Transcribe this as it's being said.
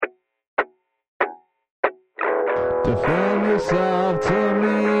Defend yourself to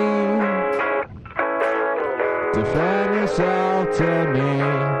me. Defend yourself to me.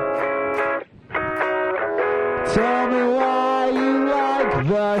 Tell me why you like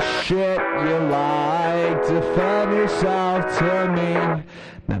the shit you like. Defend yourself to me.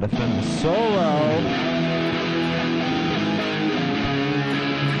 Now defend the solo.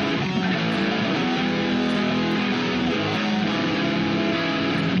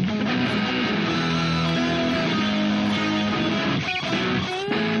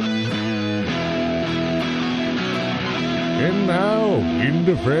 And now, in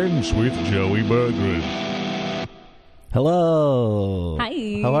defense with Joey Berggren. Hello.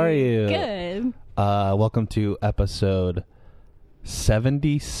 Hi. How are you? Good. Welcome to episode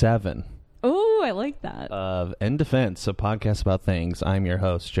 77 Oh, I like that. of In Defense, a podcast about things. I'm your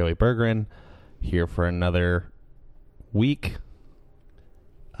host, Joey Berggren, here for another week.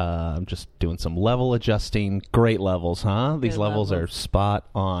 I'm just doing some level adjusting. Great levels, huh? These levels are spot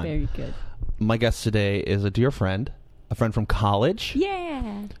on. Very good. My guest today is a dear friend, a friend from college.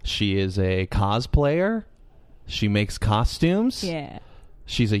 Yeah. She is a cosplayer. She makes costumes. Yeah.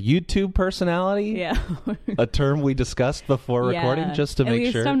 She's a YouTube personality. Yeah. A term we discussed before recording, just to At make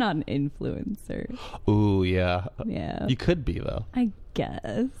least sure. I'm not an influencer. Ooh, yeah. Yeah. You could be, though. I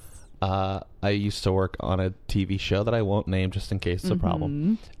guess. I used to work on a TV show that I won't name just in case it's a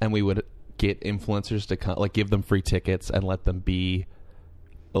problem. And we would get influencers to come, like, give them free tickets and let them be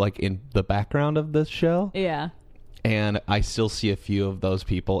like in the background of the show. Yeah. And I still see a few of those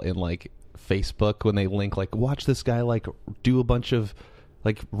people in like Facebook when they link like, watch this guy like do a bunch of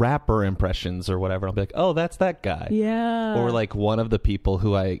like rapper impressions or whatever. I'll be like, oh, that's that guy. Yeah. Or like one of the people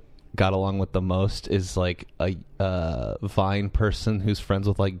who I got along with the most is like a Vine person who's friends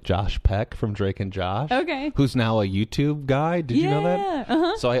with like Josh Peck from Drake and Josh. Okay. Who's now a YouTube guy. Did you know that? Yeah.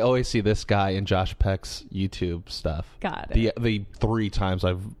 Uh-huh. So I always see this guy in Josh Peck's YouTube stuff. Got it. The 3 times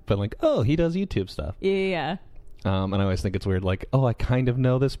I've been like, oh, he does YouTube stuff. Yeah. And I always think it's weird, like, oh, I kind of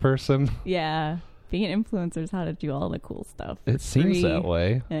know this person. Yeah. Being an influencer is how to do all the cool stuff. It seems that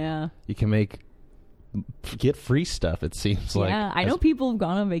way. Yeah. You can get free stuff, it seems like. Yeah. I know people have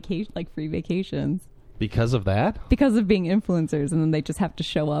gone on vacation, like free vacations. Because of that? Because of being influencers, and then they just have to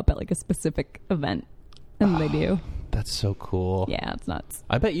show up at like a specific event. And they do. That's so cool. Yeah, it's nuts.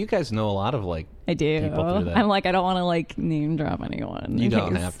 I bet you guys know a lot of, like, I do. people through that. I'm like, I don't want to like name drop anyone. You in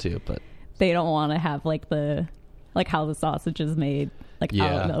don't case have to, but... They don't want to have like how the sausage is made, like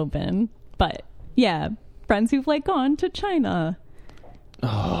out in the open. But yeah, friends who've like gone to China.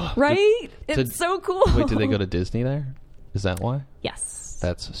 Oh, right? It's so cool. Wait, did they go to Disney there? Is that why? Yes.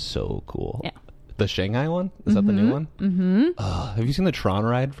 That's so cool. Yeah. The Shanghai one? Is that the new one? Mm-hmm. Have you seen the Tron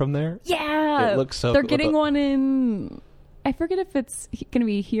ride from there? Yeah. It looks so They're cool. getting one in, I forget if it's going to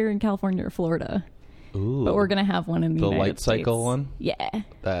be here in California or Florida. Ooh. But we're going to have one in the United light cycle States. one? Yeah.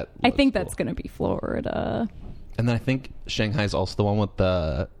 That I think cool. that's going to be Florida. And then I think Shanghai's also the one with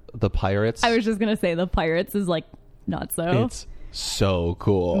the pirates. I was just going to say the Pirates is like not so. It's so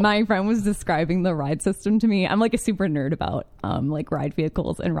cool. My friend was describing the ride system to me. I'm like a super nerd about like ride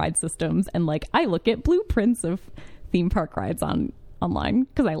vehicles and ride systems, and like I look at blueprints of theme park rides online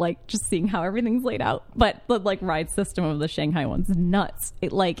because I like just seeing how everything's laid out. But the like ride system of the Shanghai one's nuts.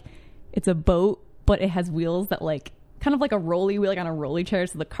 It's a boat, but it has wheels that like kind of like a rolly wheel, like on a rolly chair,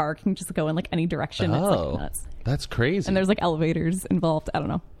 so the car can just go in like any direction. It's like nuts. That's crazy. And there's like elevators involved. I don't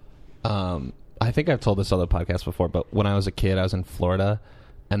know. I think I've told this other podcast before, but when I was a kid, I was in Florida,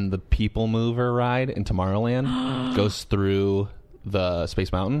 and the People Mover ride in Tomorrowland goes through the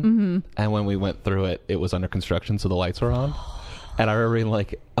Space Mountain. Mm-hmm. And when we went through it, it was under construction, so the lights were on. And I remember being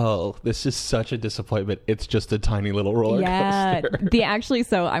like, oh, this is such a disappointment. It's just a tiny little roller coaster.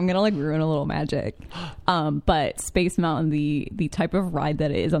 So I'm going to like ruin a little magic. But Space Mountain, the type of ride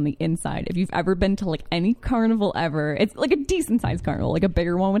that it is on the inside, if you've ever been to like any carnival ever, it's like a decent sized carnival, like a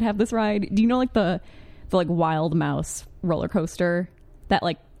bigger one would have this ride. Do you know like the like Wild Mouse roller coaster, that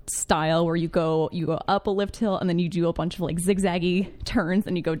like style where you go up a lift hill and then you do a bunch of like zigzaggy turns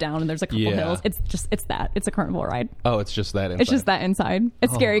and you go down and there's a couple hills. It's a carnival ride. Oh, it's just that inside. It's just that inside.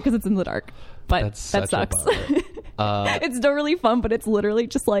 It's scary because it's in the dark, but that sucks. It's still really fun, but it's literally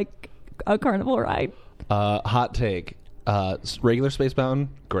just like a carnival ride. Hot take. Regular Space Mountain,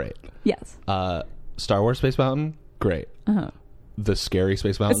 great. Yes. Star Wars Space Mountain, great. The Scary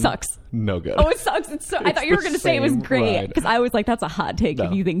Space Mountain, it sucks. No good. Oh, it sucks. I thought you were going to say it was great because I was like, that's a hot take. No.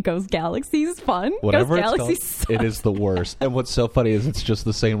 If you think Ghost Galaxy is fun, Whatever Ghost it's Galaxy called, sucks. it is the worst. And what's so funny is it's just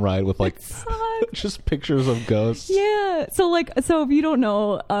the same ride with like just pictures of ghosts. Yeah. So if you don't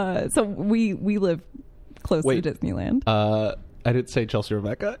know, so we live close to Disneyland. I didn't say Chelsea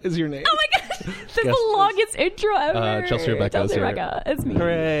Rebecca is your name. Oh my gosh. This is the longest intro ever. Chelsea Rebecca's here. Rebecca. It's me.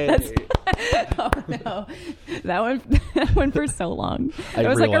 Hooray. Oh no, that went for so long. I It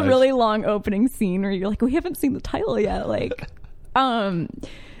was like a realized. really long opening scene where you're like, we haven't seen the title yet. Like,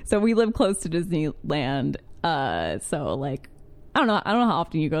 so we live close to Disneyland. So like, I don't know how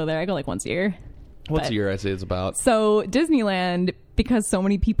often you go there. I go like once a year. What's But- a year? I say it's about. So Disneyland, because so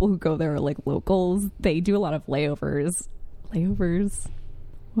many people who go there are like locals, they do a lot of layovers. Layovers?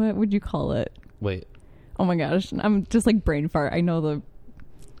 What would you call it? Wait. Oh my gosh, I'm just like brain fart. I know the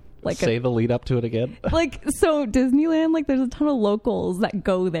Say the lead up to it again. like so Disneyland, like there's a ton of locals that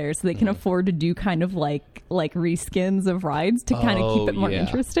go there so they can afford to do kind of like reskins of rides to kind of keep it more yeah.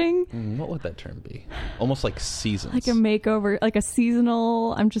 interesting. What would that term be? Almost like seasons. Like a makeover, like a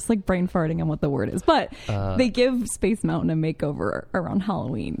seasonal. I'm just like brain farting on what the word is, but they give Space Mountain a makeover around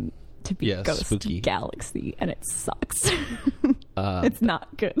Halloween to be Ghost spooky. Galaxy, and it sucks. It's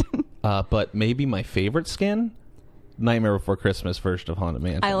not good. But maybe my favorite skin, Nightmare Before Christmas version of Haunted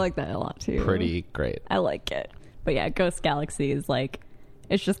Mansion. I like that a lot too. Pretty great. I like it. But yeah, Ghost Galaxy is like,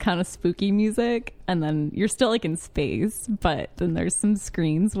 it's just kind of spooky music, and then you're still like in space, but then there's some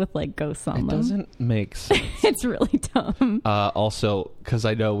screens with like ghosts on It them. doesn't make sense. It's really dumb. Also, because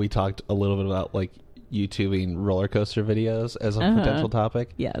I know we talked a little bit about like YouTubing roller coaster videos as a potential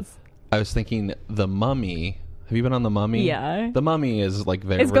topic. Yes. I was thinking The Mummy. Have you been on The Mummy? Yeah. The Mummy is like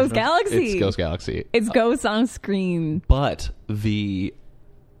their It's Ghost version of- Galaxy. It's Ghost Galaxy. It's ghosts on screen. But the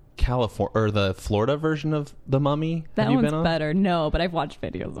California or the Florida version of The Mummy. That have you one's been on? better. No, but I've watched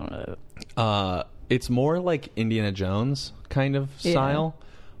videos on it. It's more like Indiana Jones kind of Yeah. style.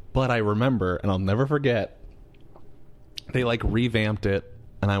 But I remember, and I'll never forget, they like revamped it,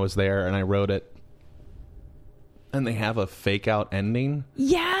 and I was there and I wrote it. And they have a fake out ending.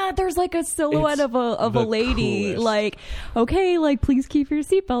 Yeah, there's like a silhouette It's of a the lady, coolest. like, okay, like please keep your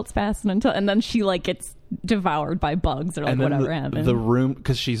seatbelts fastened until, and then she like gets devoured by bugs or like And then whatever happened. the room,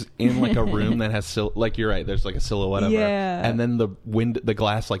 because she's in like a room that has like you're right, there's like a silhouette of her, Yeah. and then the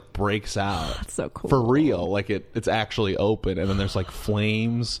glass like breaks out. That's so cool. For real, like it's actually open, and then there's like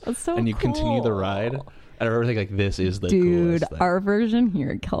flames, That's so and you continue the cool. ride. And I remember thinking like this is the Dude, coolest thing. our version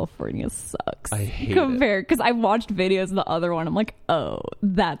here in California sucks. I hate compared because I've watched videos of the other one. I'm like, oh,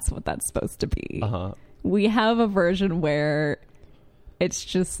 that's what that's supposed to be. We have a version where it's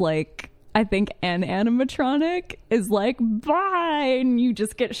just like, I think an animatronic is like, bye, and you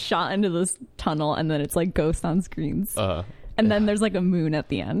just get shot into this tunnel, and then it's like ghost on screens. And then there's like a moon at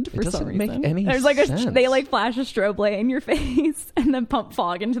the end for some doesn't make reason. any There's like sense. they like flash a strobe light in your face and then pump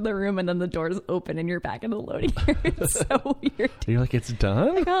fog into the room, and then the doors open and you're back in the loading area. It's so weird. You're like, it's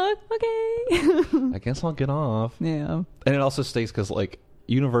done? Like, oh, okay. I guess I'll get off. Yeah. And it also stays because like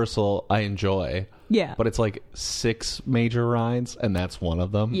Universal I enjoy. Yeah. But it's like 6 major rides, and that's one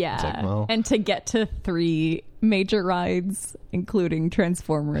of them. Yeah. It's like, well, And to get to 3 major rides, including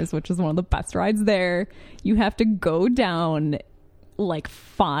Transformers, which is one of the best rides there, you have to go down like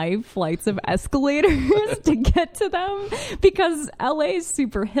 5 flights of escalators to get to them, because LA is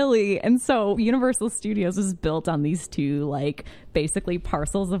super hilly, and so Universal Studios is built on these 2 like basically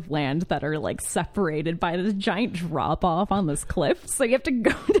parcels of land that are like separated by this giant drop off on this cliff, so you have to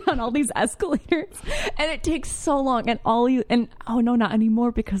go down all these escalators, and it takes so long, and oh no, not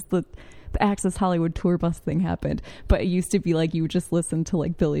anymore, because the Access Hollywood tour bus thing happened, but it used to be like you would just listen to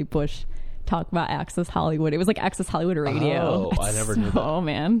like Billy Bush talk about Access Hollywood. It was like Access Hollywood Radio. Oh, I never knew that. Oh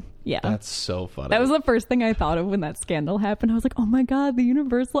man, yeah, that's so funny. that was the first thing I thought of when that scandal happened. I was like, oh my god, the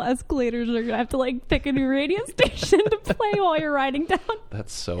Universal escalators are gonna have to like pick a new radio station to play while you're riding down.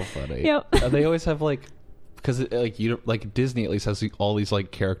 That's so funny. Yep. They always have like, because like like Disney at least has all these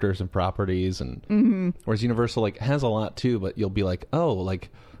like characters and properties, and whereas Universal like has a lot too, but you'll be like, oh, like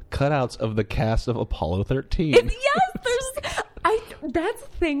cutouts of the cast of Apollo 13. Yes, that's the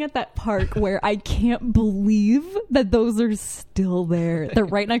thing at that park where I can't believe that those are still there. They're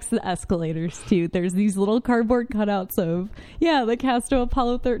right next to the escalators too. There's these little cardboard cutouts of the cast of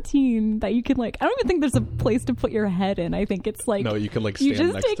Apollo 13 that you can like, I don't even think there's a place to put your head in. I think it's like, No, you can like you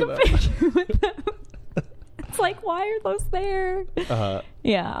stand just next take to a them. picture with them. It's like, why are those there?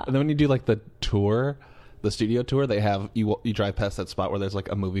 Yeah. And then when you do like the tour, the studio tour, they have you drive past that spot where there's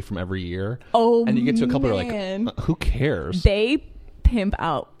like a movie from every year. Oh, and you get to a couple man. You're like, who cares? They pimp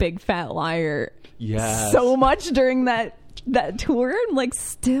out Big Fat Liar Yes. so much during that tour. I'm like,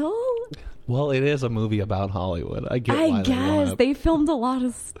 still? Well, it is a movie about Hollywood. I get why I guess they filmed a lot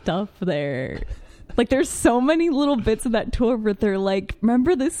of stuff there. Like, there's so many little bits of that tour where they're like,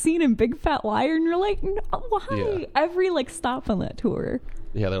 remember this scene in Big Fat Liar? And you're like, no, why? Yeah. Every like stop on that tour.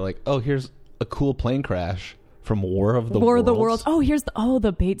 Yeah, they're like, oh, here's a cool plane crash from War of the Worlds. Oh, here's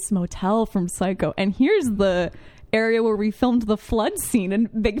the Bates Motel from Psycho. And here's the area where we filmed the flood scene in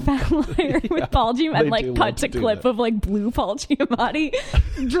Big Fat Liar with Paul Giamatti, and like cut to clip of like blue Paul Giamatti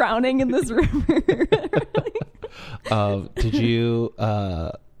drowning in this river. Did you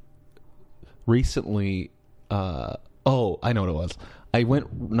recently I know what it was. I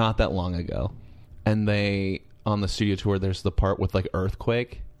went not that long ago, and they on the studio tour there's the part with like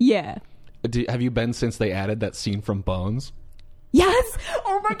earthquake. Yeah. Have you been since they added that scene from Bones? Yes.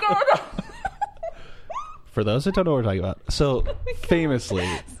 Oh my god. For those that don't know what we're talking about, so famously,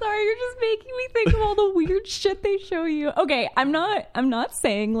 sorry, you're just making me think of all the weird shit they show you. Okay, I'm not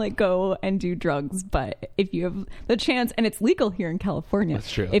saying like go and do drugs, but if you have the chance, and it's legal here in California, that's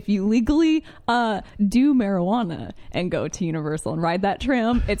true. If you legally do marijuana and go to Universal and ride that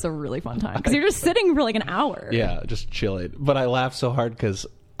tram, it's a really fun time because you're just sitting for like an hour. Yeah, just chilling. But I laugh so hard because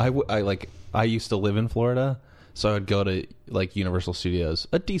I used to live in Florida. So I would go to like Universal Studios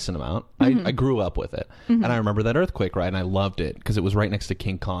a decent amount. I grew up with it. And I remember that earthquake ride and I loved it because it was right next to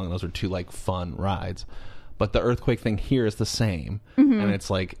King Kong. And those were two like fun rides. But the earthquake thing here is the same. And it's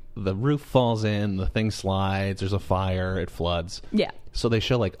like the roof falls in, the thing slides, there's a fire, it floods. Yeah. So they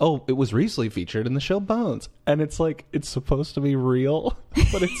show like, oh, it was recently featured in the show Bones. And it's like, it's supposed to be real.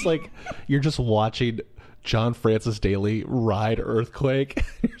 But it's like, you're just watching John Francis Daly ride earthquake.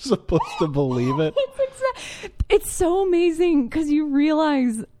 You're supposed to believe it. It's so amazing because you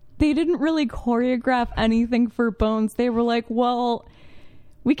realize they didn't really choreograph anything for Bones. They were like, well,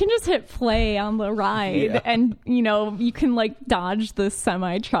 we can just hit play on the ride and you can like dodge the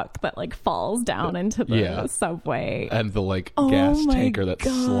semi truck that like falls down into the subway and the like gas tanker that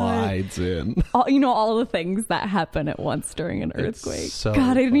slides in. All the things that happen at once during an earthquake. So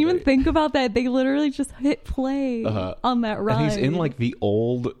God, I didn't funny. even think about that. They literally just hit play on that ride. And he's in like the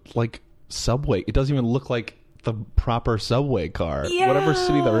old like subway. It doesn't even look like the proper subway car. Whatever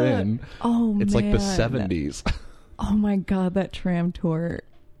city they're in. It's like the 70s. Oh my god, that tram tour.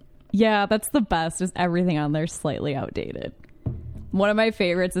 Yeah, that's the best, is everything on there slightly outdated. One of my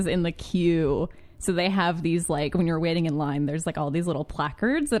favorites is in the queue. So they have these, like, when you're waiting in line, there's like all these little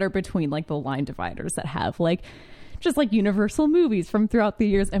placards that are between like the line dividers that have like just like Universal movies from throughout the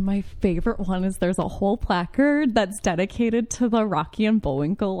years. And my favorite one is there's a whole placard that's dedicated to the Rocky and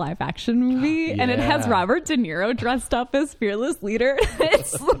Bullwinkle live action movie. And it has Robert De Niro dressed up as fearless leader.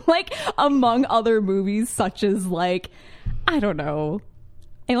 It's like among other movies such as like, I don't know,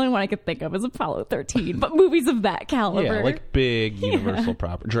 the only one I could think of is Apollo 13, but movies of that caliber. Yeah, like big Universal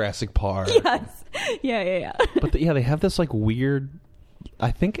proper. Jurassic Park. Yes. Yeah. But they have this like weird,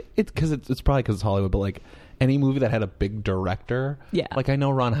 I think it's because it's probably because it's Hollywood, but like any movie that had a big director. Yeah. Like I know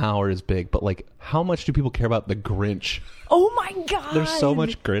Ron Howard is big, but like how much do people care about the Grinch? Oh my God. There's so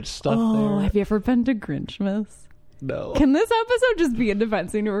much Grinch stuff there. Have you ever been to Grinchmas? No. Can this episode just be in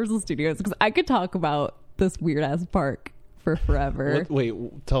defense of Universal Studios? Because I could talk about this weird ass park for forever. Wait,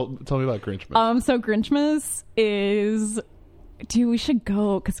 tell me about Grinchmas. So Grinchmas is, dude, we should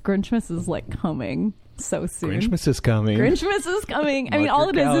go because Grinchmas is like coming so soon. Grinchmas is coming. I mean, all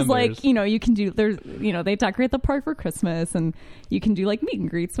it is like, you can do, there's, they decorate the park for Christmas and you can do like meet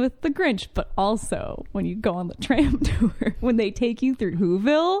and greets with the Grinch, but also when you go on the tram tour, when they take you through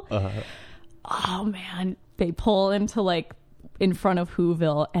Whoville, oh man, they pull into like in front of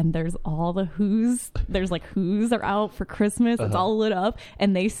Whoville and there's all the Who's. There's like Who's are out for Christmas. It's all lit up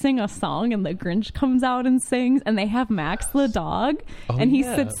and they sing a song and the Grinch comes out and sings and they have Max the dog and he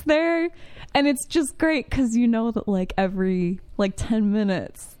sits there and it's just great because that like every like 10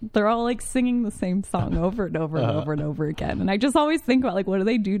 minutes they're all like singing the same song over and over and over and over again. And I just always think about like what do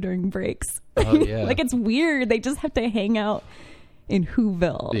they do during breaks? Like it's weird. They just have to hang out in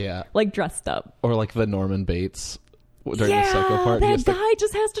Whoville, like dressed up, or like the Norman Bates during the Psycho part. That guy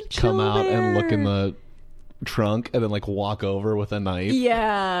just has to chill come out there and look in the trunk and then like walk over with a knife.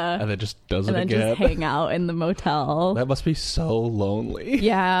 Yeah. And then just does it again. And then just hang out in the motel. That must be so lonely.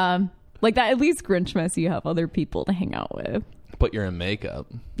 Yeah. Like that, at least Grinchmas, you have other people to hang out with. But you're in makeup.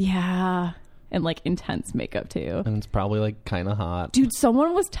 Yeah. And like intense makeup too. And it's probably like kind of hot. Dude,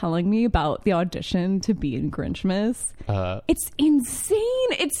 someone was telling me about the audition to be in Grinchmas. It's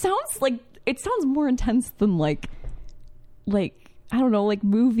insane. It sounds more intense than like I don't know, like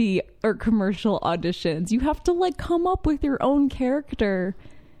movie or commercial auditions. You have to like come up with your own character.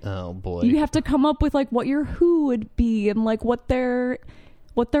 Oh boy. You have to come up with like what your who would be and like what they're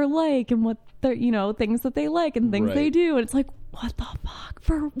like and what they're, things that they like and things they do. And it's like, what the fuck?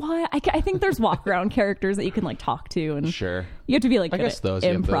 For what? I think there's walk around characters that you can like talk to and sure. you have to be like I guess those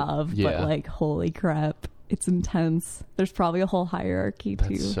improv, to, but like holy crap. It's intense. There's probably a whole hierarchy too.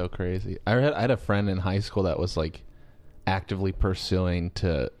 That's so crazy. I had a friend in high school that was like actively pursuing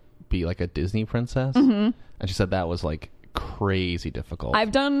to be like a Disney princess, and she said that was like crazy difficult.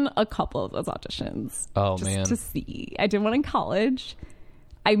 I've done a couple of those auditions. Oh, just man. to see. I did one in college.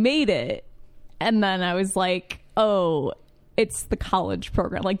 I made it, and then I was like, oh, it's the college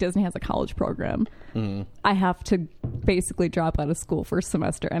program. Like Disney has a college program. I have to basically drop out of school for a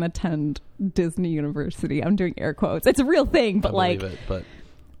semester and attend Disney University. I'm doing air quotes. It's a real thing, but I believe it, but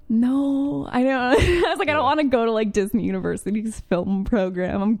no, I don't. I was like, I don't want to go to like Disney University's film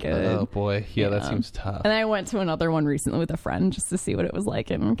program. I'm good. oh boy, yeah, that seems tough. And I went to another one recently with a friend just to see what it was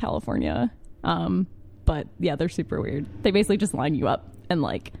like in California. But yeah, they're super weird. They basically just line you up and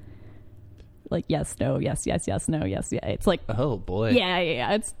like yes, no, yes, yes, yes, no, yes, yeah. It's like, oh boy,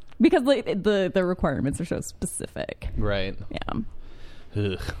 yeah. It's because the requirements are so specific. right. Yeah.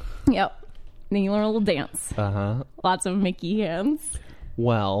 Ugh. Yep. Then you learn a little dance. Lots of Mickey hands.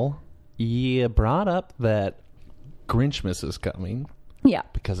 Well, you brought up that Grinchmas is coming. Yeah.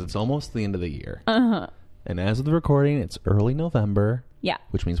 Because it's almost the end of the year. And as of the recording, it's early November. Yeah.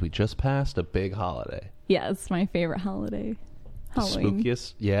 Which means we just passed a big holiday. Yeah, it's my favorite holiday. Halloween.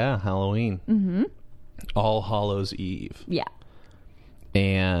 Spookiest, yeah, Halloween. All Hallows Eve. Yeah.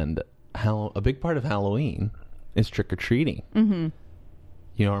 And a big part of Halloween is trick-or-treating. You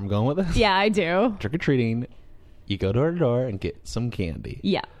know where I'm going with this? Yeah, I do. Trick-or-treating, you go door to door and get some candy.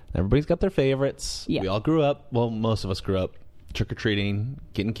 Yeah. Everybody's got their favorites. Yeah. We all grew up, well, most of us grew up trick-or-treating,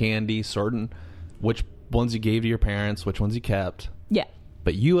 getting candy, sorting which ones you gave to your parents, which ones you kept. Yeah.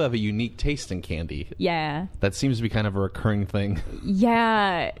 But you have a unique taste in candy. Yeah. That seems to be kind of a recurring thing.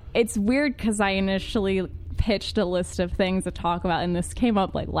 Yeah. It's weird because I initially pitched a list of things to talk about, and this came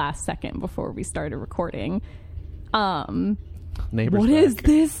up like last second before we started recording. Neighbors What back. is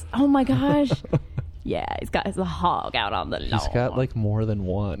this? Oh my gosh. Yeah, he's got his hog out on the lawn. He's got like more than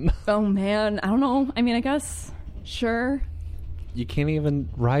one. Oh man, I don't know. I mean, I guess sure. You can't even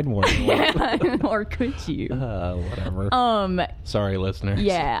ride more than one. Or could you? Whatever. Sorry, listeners.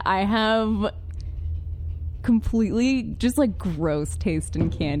 Yeah, I have completely just like gross taste in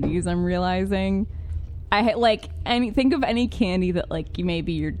candies. I'm realizing think of any candy that like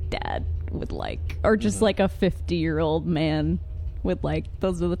maybe your dad would like, or just like a 50-year-old man would like.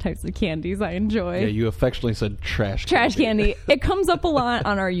 Those are the types of candies I enjoy. Yeah, you affectionately said trash candy. It comes up a lot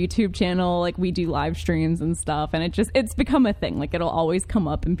on our YouTube channel. Like we do live streams and stuff, and it's become a thing. Like it'll always come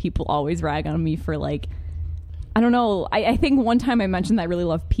up, and people always rag on me for like, I don't know. I think one time I mentioned that I really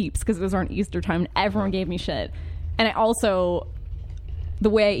love Peeps because it was around Easter time, and everyone gave me shit. And I also, the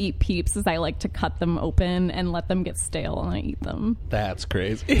way I eat Peeps is I like to cut them open and let them get stale, and I eat them. That's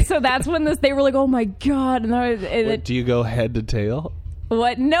crazy. So that's when they were like, "Oh my god!" And do you go head to tail?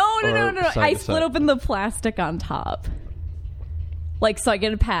 What? No. Side I to split side? open the plastic on top, like so I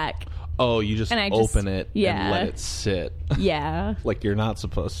get a pack. Oh, you just open it and let it sit. Yeah. Like you're not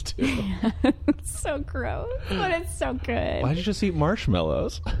supposed to. It's so gross, but it's so good. Why'd you just eat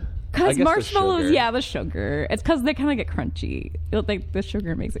marshmallows? Because marshmallows, the sugar. It's because they kind of get crunchy. The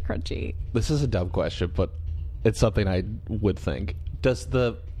sugar makes it crunchy. This is a dumb question, but it's something I would think. Does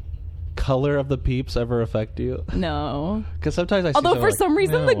the color of the Peeps ever affect you? No. Because sometimes I see Although for some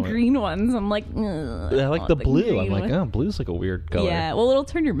reason the no. green ones, I'm like, I like the blue. I'm like, oh, blue's like a weird color. Yeah, well, it'll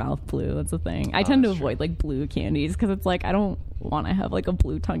turn your mouth blue. That's the thing. I tend to avoid like blue candies because it's like I don't want to have like a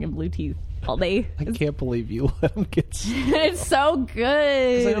blue tongue and blue teeth all day. I can't believe you let them get stuck. It's so good.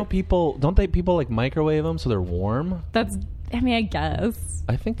 Because I know people like microwave them so they're warm? I guess.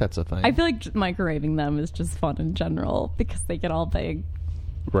 I think that's a thing. I feel like microwaving them is just fun in general because they get all big.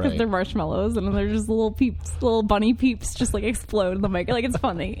 Right. Because they're marshmallows and they're just little peeps, little bunny peeps just like explode in the mic. Like it's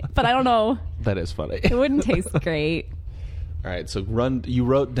funny. But I don't know. That is funny. It wouldn't taste great. All right, so you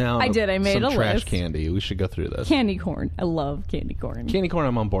wrote down I made some a trash list. candy. We should go through this. Candy corn. I love candy corn. Candy corn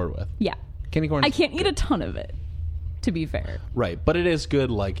I'm on board with. Yeah. Candy corn. I can't eat a ton of it, to be fair. Right, but it is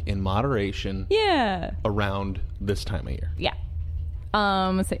good like in moderation. Yeah. Around this time of year. Yeah.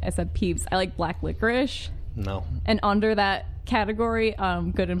 I said Peeps. I like black licorice. No. And under that category,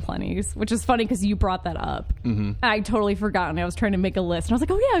 Good and Plenty's, which is funny because you brought that up. Mm-hmm. I totally forgot, and I was trying to make a list, and I was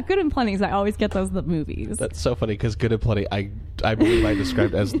like, oh yeah, Good and Plenty's. I always get those in the movies. That's so funny because Good and Plenty, I believe I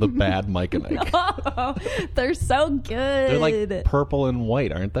described as the bad Mike and Ike. Oh, they're so good. They're like purple and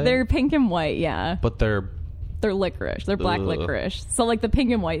white, aren't they? They're pink and white, yeah. But they're licorice. They're black licorice. So like the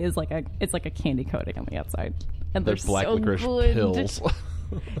pink and white is like a candy coating on the outside, and they're black so licorice good. pills.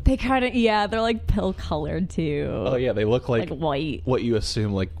 They kind of, they're like pill colored too. Oh yeah, they look like white. What you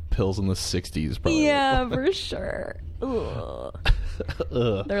assume like pills in the 60s probably. Yeah, for sure. Ugh.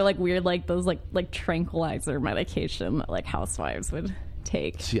 Ugh. They're like weird, like those like tranquilizer medication that like housewives would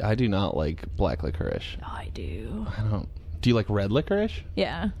take. See, I do not like black licorice. Oh, I do. I don't. Do you like red licorice?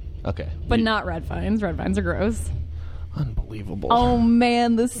 Yeah. Okay. But not red vines. Red vines are gross. Unbelievable. Oh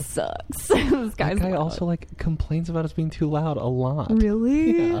man, this sucks. This guy's that guy loud. also like complains about us being too loud a lot.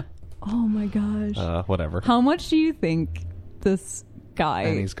 Really? Yeah. Oh my gosh. Whatever. How much do you think this guy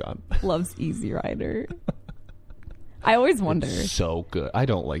And he's gone. loves Easy Rider? I always wonder. It's so good. I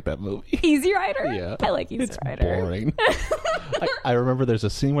don't like that movie. Easy Rider? Yeah. I like Easy It's Rider. boring. I remember there's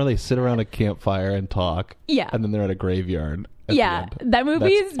a scene where they sit around a campfire and talk. Yeah. And then they're at a graveyard. At Yeah. the end. That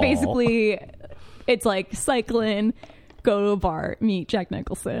movie That's is basically, it's like cycling, go to a bar, meet Jack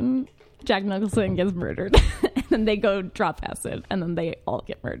Nicholson. Jack Nicholson gets murdered. And then they go drop acid. And then they all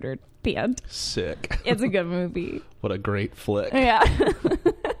get murdered. The end. Sick. It's a good movie. What a great flick. Yeah.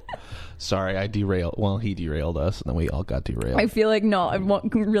 Sorry, I derailed. Well, he derailed us, and then we all got derailed. I feel like, no, I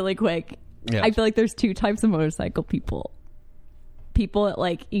want really quick. Yeah. I feel like there's two types of motorcycle people. People that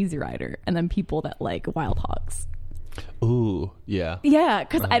like Easy Rider and then people that like Wild Hogs. Ooh, yeah. Yeah,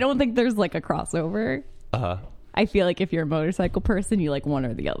 because I don't think there's like a crossover. Uh-huh. I feel like if you're a motorcycle person, you like one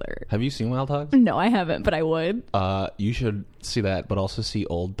or the other. Have you seen Wild Hogs? No, I haven't, but I would. You should see that, but also see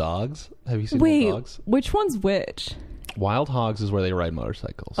Old Dogs. Have you seen Wait, Old Dogs? which one's which? Wild Hogs is where they ride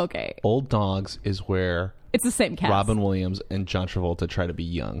motorcycles. Okay. Old Dogs is where It's the same cast. Robin Williams and John Travolta try to be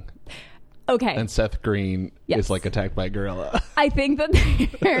young. Okay. And Seth Green Yes. is like attacked by a gorilla. I think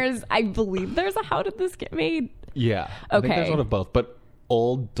that I believe there's a How Did This Get Made? Yeah. I think Okay. there's one of both. But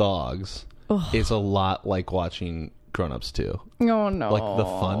Old Dogs is a lot like watching Grown Ups too. Oh, no. Like the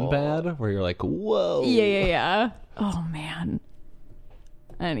fun bad, where you're like, whoa. Yeah. Oh, man.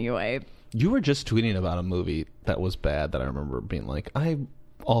 Anyway. You were just tweeting about a movie that was bad that I remember being like, I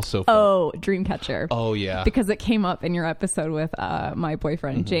also felt. Oh, Dreamcatcher. Oh, yeah. Because it came up in your episode with my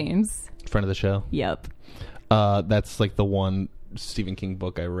boyfriend, James. Friend of the show. Yep. That's like the one Stephen King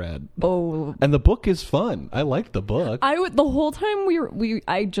book I read. Oh. And the book is fun. I liked the book. The whole time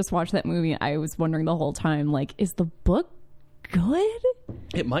I just watched that movie, I was wondering the whole time, like, is the book good?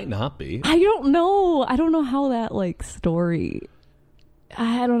 It might not be. I don't know. I don't know how that, like, story.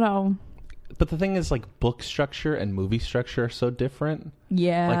 I don't know. But the thing is, like, book structure and movie structure are so different.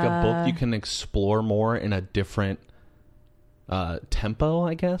 Yeah. Like a book, you can explore more in a different tempo,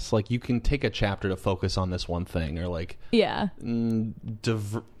 I guess. Like, you can take a chapter to focus on this one thing, or like, Yeah.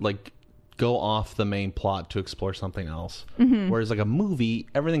 like go off the main plot to explore something else. Whereas like a movie,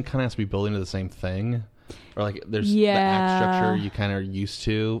 everything kind of has to be building to the same thing, or like there's the act structure you kind of are used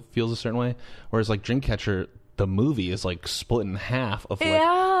to feels a certain way. Whereas like Dreamcatcher, the movie is like split in half of like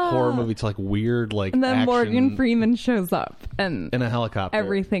horror movie to like weird like And then action Morgan Freeman shows up and in a helicopter.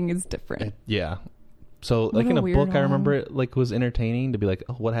 everything is different. Yeah. So like What in a a weird book, I one. remember it like was entertaining to be like,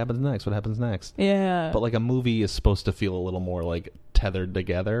 oh, what happens next? What happens next? Yeah. But like a movie is supposed to feel a little more like tethered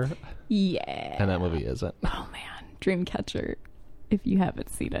together, Yeah. and that movie isn't. Oh man, Dreamcatcher. If you haven't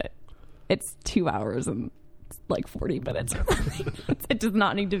seen it, it's 2 hours and like 40 minutes. It does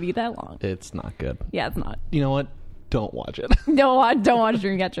not need to be that long. It's not good. Yeah, it's not. You know what? Don't watch it. Don't watch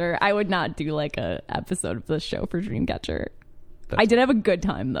Dreamcatcher. I would not do like a episode of the show for Dreamcatcher. I did have a good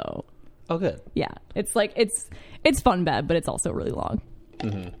time though. Oh, good. Yeah, it's like it's fun bad, but it's also really long.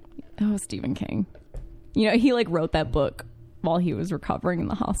 Oh, Stephen King. You know, he like wrote that book while he was recovering in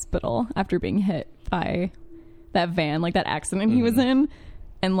the hospital after being hit by that van, like that accident he was in.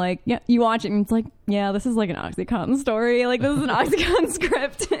 And like, yeah, you watch it and it's like, yeah, this is like an OxyContin story. Like this is an OxyContin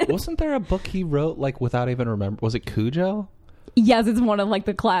script. Wasn't there a book he wrote like without even remember? Was it Cujo? Yes, it's one of like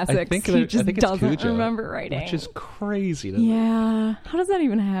the classics. I think he just it's doesn't Cujo, remember writing. which is crazy. To me. Yeah. How does that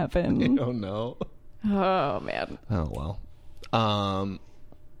even happen? I don't know. Oh man. Oh well.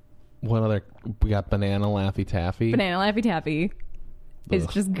 What other? We got Banana Laffy Taffy. Banana Laffy Taffy is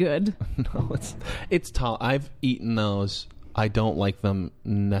Ugh. just good. No, it's tall. I've eaten those. I don't like them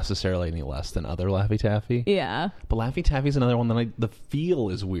necessarily any less than other Laffy Taffy. Yeah. But Laffy Taffy is another one that the feel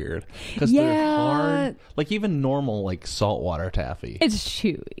is weird because Yeah. they're hard. Like even normal like saltwater taffy. It's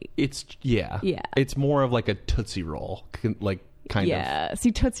chewy. It's yeah. It's more of like a Tootsie Roll, like kind of. Yeah.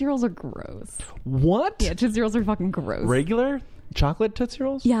 See, Tootsie Rolls are gross. What? Yeah, Tootsie Rolls are fucking gross. Regular chocolate Tootsie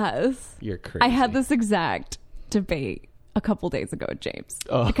Rolls? Yes. You're crazy. I had this exact debate a couple days ago with James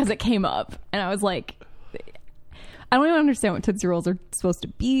because it came up and I was like, I don't even understand what Tootsie Rolls are supposed to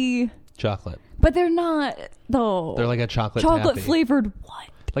be. Chocolate. But they're not, though. They're like a chocolate taffy. Flavored what?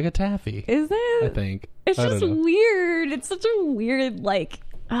 Like a taffy. Is it? I think. It's I just don't know. weird. It's such a weird, like,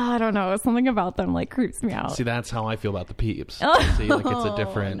 I don't know. Something about them, like, creeps me out. See, that's how I feel about the Peeps. Oh, See, like it's a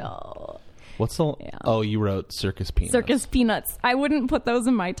different. No. What's the... Yeah. Oh, you wrote circus peanuts. Circus peanuts. I wouldn't put those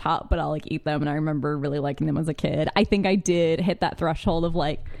in my top, but I'll like eat them, and I remember really liking them as a kid. I think I did hit that threshold of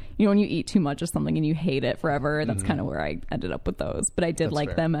like, you know, when you eat too much of something and you hate it forever. That's kind of where I ended up with those. But I did That's like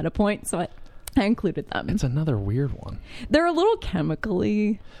fair. them at a point, so I included them. It's another weird one. They're a little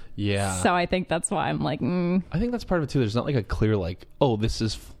chemically. Yeah. So I think that's why I'm like, I think that's part of it too. There's not like a clear like, oh, this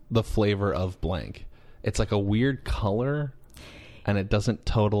is the flavor of blank. It's like a weird color, and it doesn't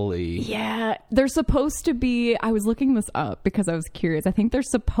totally... Yeah, they're supposed to be... I was looking this up because I was curious. I think they're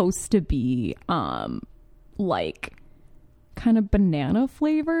supposed to be like kind of banana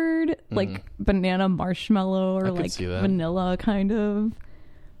flavored, like banana marshmallow or like vanilla kind of.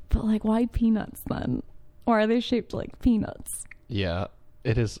 But like, why peanuts then? Or are they shaped like peanuts? Yeah,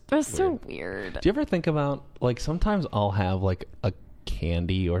 it is. That's so weird. Do you ever think about, like, sometimes I'll have like a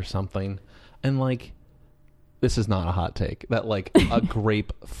candy or something, and like, this is not a hot take, that like a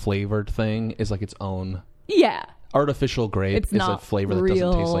grape flavored thing is like its own artificial grape. It's is not a flavor real. that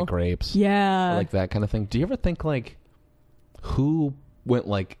doesn't taste like grapes. Yeah. Or like that kind of thing. Do you ever think like who went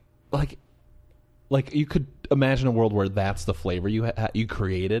like you could imagine a world where that's the flavor you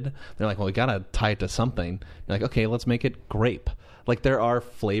created? They're like, well, we gotta tie it to something. You're like, okay, let's make it grape. Like, there are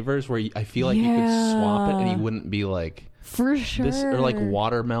flavors where I feel like you could swap it and you wouldn't be like, for sure. This, or like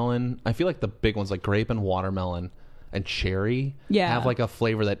watermelon. I feel like the big ones like grape and watermelon and cherry have like a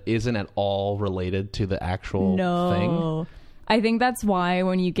flavor that isn't at all related to the actual thing. I think that's why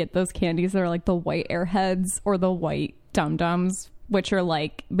when you get those candies that are like the white Airheads or the white Dum Dums, which are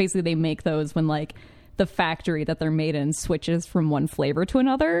like, basically they make those when like the factory that they're made in switches from one flavor to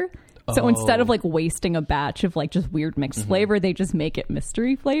another. So instead of like wasting a batch of like just weird mixed flavor, they just make it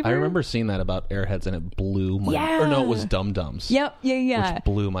mystery flavor. I remember seeing that about Airheads, and it blew my... Or no, it was Dum Dums. Yep, yeah. Which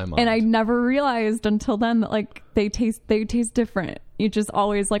blew my mind. And I never realized until then that like they taste different. You just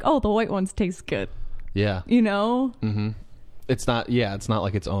always like, oh, the white ones taste good. Yeah. You know? Mm-hmm. It's not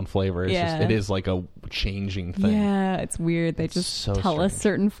like its own flavor. It's just, it is like a changing thing. Yeah, it's weird. They just so tell us strange.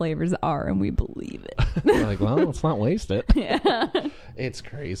 certain flavors are, and we believe it. We're like, well, let's not waste it. Yeah. It's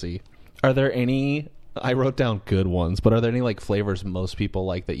crazy. Are there any... I wrote down good ones, but are there any like flavors most people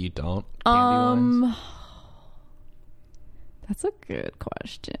like that you don't? Candy-wise? That's a good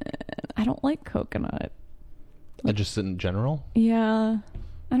question. I don't like coconut. Just in general? Yeah.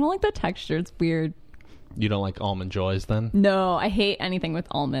 I don't like the texture. It's weird. You don't like Almond Joys then? No, I hate anything with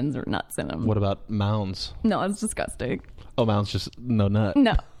almonds or nuts in them. What about Mounds? No, it's disgusting. Oh, Mounds just no nut.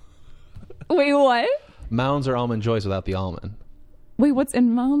 No. Wait, what? Mounds are Almond Joys without the almond. Wait, what's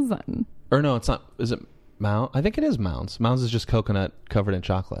in Mounds then? Or no, it's not. Is it Mound? I think it is Mounds. Mounds is just coconut covered in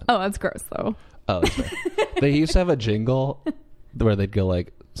chocolate. Oh, that's gross though. Oh, that's right. They used to have a jingle where they'd go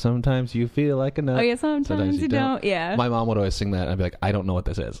like, sometimes you feel like a nut. Oh yeah, sometimes you don't. Yeah. My mom would always sing that, and I'd be like, I don't know what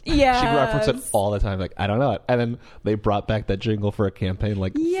this is. Yeah. She'd reference it all the time, like, I don't know it. And then they brought back that jingle for a campaign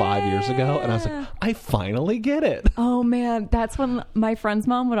like 5 years ago, and I was like, I finally get it. Oh man, that's when my friend's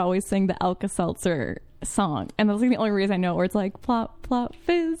mom would always sing the Alka-Seltzer song, and that's like the only reason I know, where it's like plop plop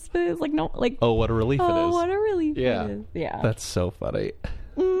fizz fizz, like no, like Oh, what a relief it is. Oh, what a relief it is. Yeah. That's so funny.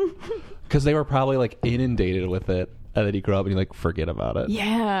 Because they were probably like inundated with it, and then you grow up and you like forget about it.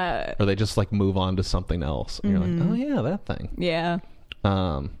 Yeah. Or they just like move on to something else, and you're like, oh yeah, that thing. Yeah.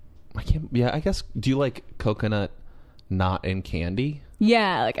 I guess, do you like coconut not in candy?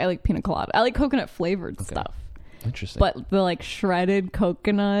 Yeah, like I like pina colada. I like coconut flavored stuff. Interesting. But the like shredded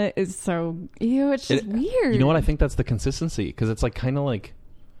coconut is so it's just weird. You know what? I think that's the consistency, because it's like kind of like,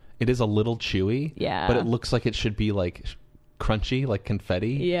 it is a little chewy. Yeah. But it looks like it should be like crunchy, like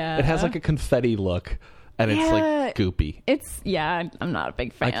confetti. Yeah. It has like a confetti look, and it's like goopy. I'm not a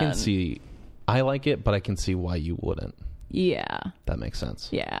big fan. I can see, I like it, but I can see why you wouldn't. Yeah. That makes sense.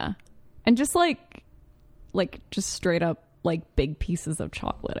 Yeah. And just like just straight up like big pieces of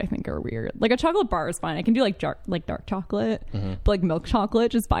chocolate I think are weird. Like a chocolate bar is fine. I can do like dark chocolate, but like milk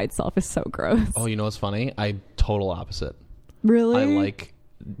chocolate just by itself is so gross. Oh, you know what's funny? I total opposite. Really? I like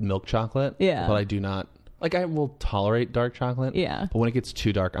milk chocolate. Yeah. But I do not, like, I will tolerate dark chocolate. Yeah. But when it gets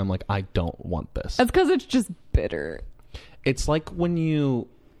too dark, I'm like, I don't want this. That's because it's just bitter. It's like when you,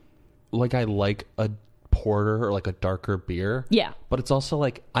 like, I like a porter or like a darker beer. Yeah. But it's also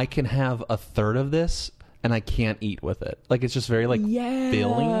like, I can have a third of this and I can't eat with it. Like, it's just very like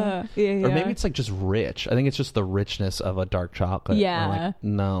filling. Yeah. Or maybe it's like just rich. I think it's just the richness of a dark chocolate. Yeah. I'm like,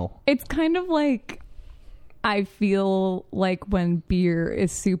 no. It's kind of like, I feel like when beer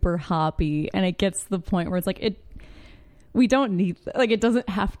is super hoppy and it gets to the point where it's like we don't need like it doesn't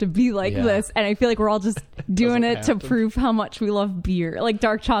have to be like this, and I feel like we're all just doing it to prove how much we love beer. Like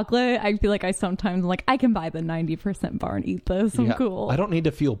dark chocolate, I feel like I sometimes like I can buy the 90% bar and eat this. I'm cool. I don't need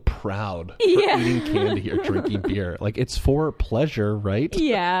to feel proud for eating candy or drinking beer. Like it's for pleasure, right?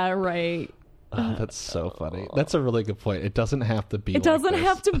 Yeah, right. Oh, that's so funny. That's a really good point. It doesn't have to be. It doesn't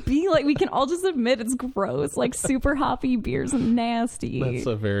have to be like we can all just admit it's gross. Like super hoppy beer's nasty. That's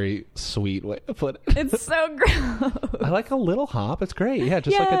a very sweet way to put it. It's so gross. I like a little hop. It's great. Yeah,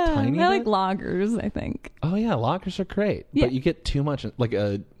 just like a tiny bit. I like lagers, I think. Oh yeah, lagers are great. Yeah. But you get too much. Like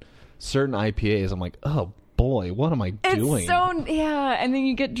certain IPAs, I'm like, oh boy, what am I doing? It's so and then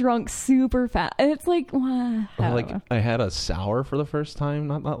you get drunk super fast. And it's like, I had a sour for the first time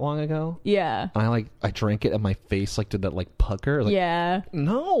not that long ago. Yeah. And I drank it and my face like did that like pucker. Like,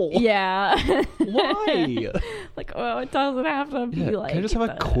 no. Yeah. Why? Like, oh, it doesn't have to be like. Can I just have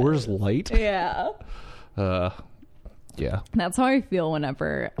a Coors Light? Yeah. Yeah. That's how I feel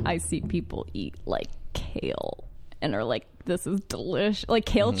whenever I see people eat like kale and are like, this is delicious. Like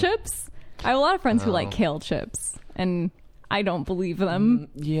kale chips. I have a lot of friends who like kale chips, and I don't believe them.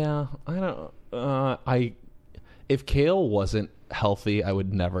 Yeah, I don't. If kale wasn't healthy, I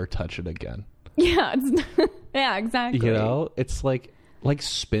would never touch it again. Yeah, yeah, exactly. You know, it's like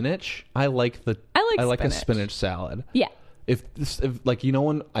spinach. I like a spinach salad. Yeah. If like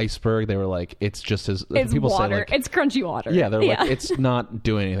when Iceberg, they were like, it's just as it's people water. say like, it's crunchy water. Yeah, they're like, it's not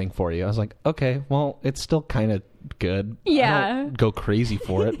doing anything for you. I was like, okay, well, it's still kind of good. Yeah, I don't go crazy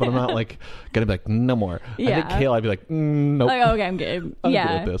for it, but I'm not like gonna be like no more. Yeah. I think kale, I'd be like, nope. Like, okay, I'm good. I'm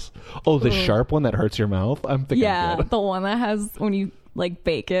good with this. Oh, the sharp one that hurts your mouth. I'm thinking. Yeah, good. The one that has when you like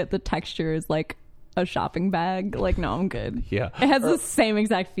bake it, the texture is like a shopping bag. Like, no, I'm good. Yeah, it has the same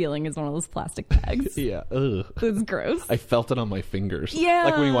exact feeling as one of those plastic bags. Yeah, ugh. It's gross. I felt it on my fingers. Yeah,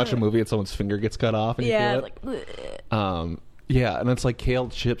 like when you watch a movie and someone's finger gets cut off. And you feel it. Like, yeah, and it's like kale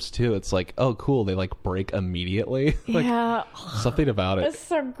chips too. It's like, oh, cool. They like break immediately. Like, yeah, something about it. It's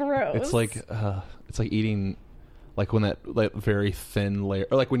so gross. It's like eating like when that very thin layer,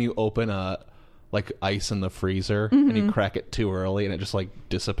 or like when you open like ice in the freezer and you crack it too early and it just like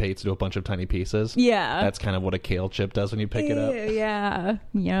dissipates into a bunch of tiny pieces. Yeah, that's kind of what a kale chip does when you pick it up. Yeah,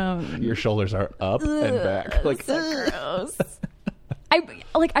 yum. Your shoulders are up and back. Like so gross.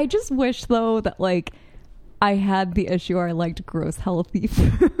 I just wish though that like I had the issue where I liked gross healthy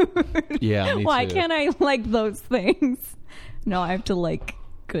food. Yeah, me Why too. can't I like those things? No, I have to like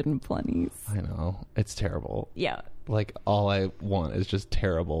good and plenties. I know, it's terrible. Yeah. Like all I want is just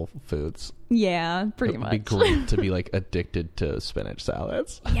terrible foods. Yeah, pretty much. It'd be great to be like addicted to spinach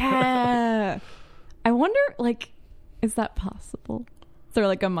salads. Yeah. I wonder, like, is that possible? Is there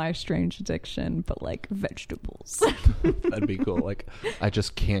like a My Strange Addiction, but like vegetables? That'd be cool. Like, I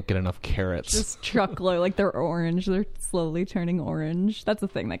just can't get enough carrots. Just truckload, like they're orange. They're slowly turning orange. That's a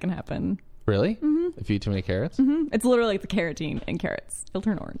thing that can happen. Really? Mm-hmm. If you eat too many carrots? Mm-hmm. It's literally like the carotene in carrots. They'll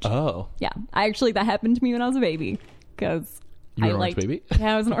turn orange. Oh. Yeah. That happened to me when I was a baby. Because you were an orange baby?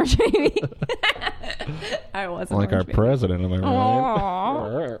 Yeah, I was an orange baby. I was an like orange our president, am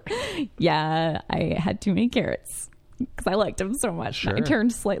I right? Yeah, I had too many carrots because I liked them so much. Sure. I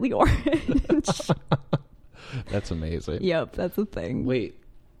turned slightly orange. That's amazing. Yep, that's a thing. Wait,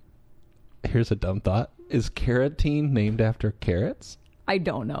 here's a dumb thought. Is carotene named after carrots? I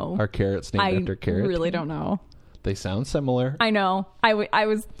don't know. Are carrots named after carrots? I really don't know. They sound similar. I know. I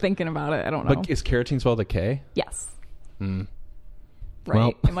was thinking about it. I don't know. But is carotene spelled a K? Yes. Hmm. Right.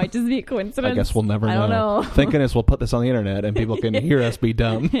 Well, it might just be a coincidence. I guess we'll never know. I don't know. Thinking is we'll put this on the internet and people can hear us be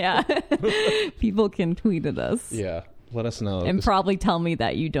dumb. Yeah. People can tweet at us. Yeah. Let us know. And probably tell me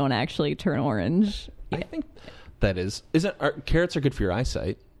that you don't actually turn orange. I think that is. Carrots are good for your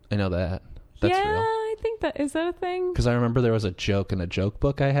eyesight. I know that. That's yeah, real. I think that is that a thing? Because I remember there was a joke in a joke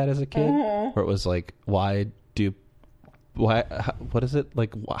book I had as a kid where it was like, what is it?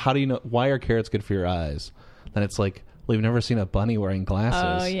 Like, how do you know, why are carrots good for your eyes? And it's like, well, you've never seen a bunny wearing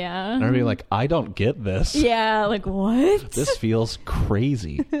glasses. Oh, yeah. And I'd be like, I don't get this. Yeah, like, what? This feels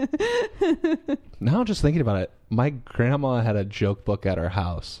crazy. Now just thinking about it, my grandma had a joke book at her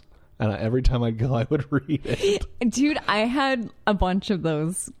house. And every time I'd go, I would read it. Dude, I had a bunch of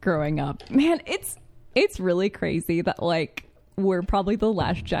those growing up. Man, it's really crazy that, like, we're probably the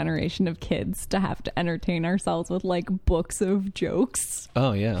last generation of kids to have to entertain ourselves with, like, books of jokes.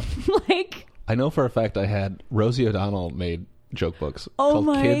 Oh, yeah. Like... I know for a fact I had Rosie O'Donnell made joke books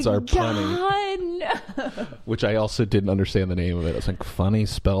called Kids Are Funny. Which I also didn't understand the name of it. It was like funny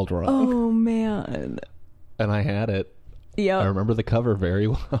spelled wrong. Oh, man. And I had it. Yeah. I remember the cover very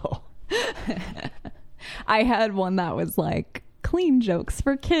well. I had one that was like clean jokes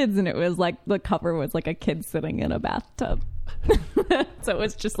for kids, and it was like the cover was like a kid sitting in a bathtub. So it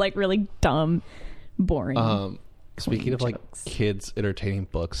was just like really dumb, boring. Speaking of like kids entertaining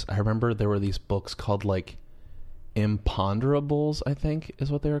books, I remember there were these books called like Imponderables, I think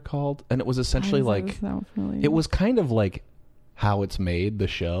is what they were called, and it was essentially like it was kind of like How It's Made, the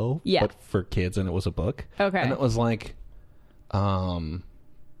show, but for kids, and it was a book. Okay, and it was like, God,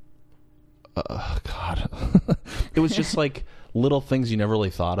 it was just like little things you never really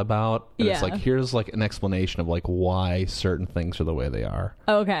thought about, and it's like, here's like an explanation of like why certain things are the way they are.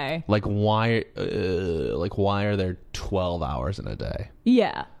 Okay, like why are there 12 hours in a day?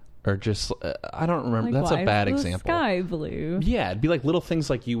 Yeah. Or just I don't remember. Like, that's a bad example. Sky blue. Yeah, it'd be like little things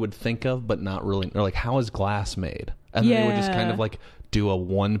like you would think of, but not really. Or like, how is glass made? And then they would just kind of like do a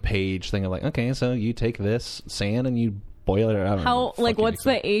 1-page thing of like, okay, so you take this sand and you boil it. I don't know. Like, what's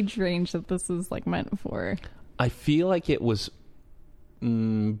the age range that this is like meant for? I feel like it was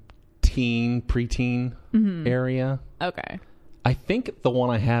preteen area. Okay. I think the one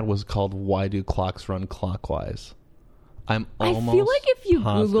I had was called "Why Do Clocks Run Clockwise?" I feel like if you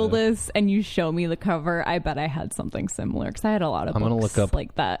Google this and you show me the cover, I bet I had something similar because I had a lot of books gonna look up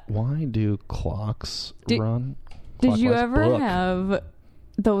like that. Why do clocks run? Did you ever have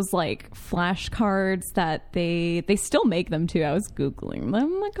those like flashcards that they still make them too? I was Googling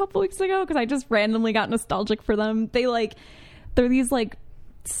them a couple weeks ago because I just randomly got nostalgic for them. They're these like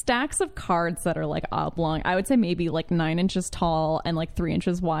stacks of cards that are like oblong. I would say maybe like 9 inches tall and like 3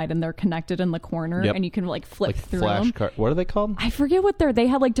 inches wide, and they're connected in the corner, and you can like flip like through flash them. What are they called? I forget what they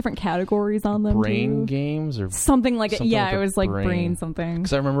had like different categories on them. Brain games or something like it. Yeah, like it was like brain something.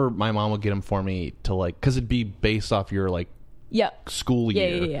 Because I remember my mom would get them for me to like, because it'd be based off your like school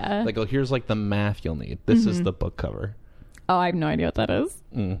year. Yeah. Like, oh, here's like the math you'll need. This is the book cover. Oh, I have no idea what that is.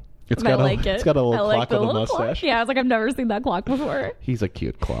 It's got it's got a little clock with a mustache. Clock. Yeah, I was like, I've never seen that clock before. He's a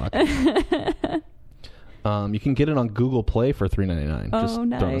cute clock. You can get it on Google Play for $3.99. Just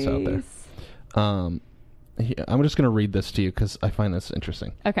throwing this out there. I'm just going to read this to you because I find this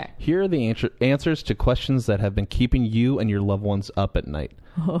interesting. Okay. Here are the answers to questions that have been keeping you and your loved ones up at night.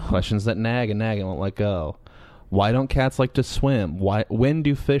 Questions that nag and won't let go. Why don't cats like to swim? When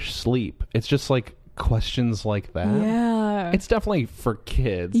do fish sleep? It's just like questions like that. Yeah. It's definitely for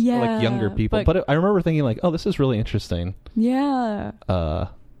kids, like younger people. But I remember thinking like, oh, this is really interesting. Yeah.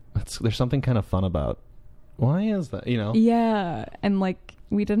 There's something kind of fun about why is that, you know? Yeah. And like,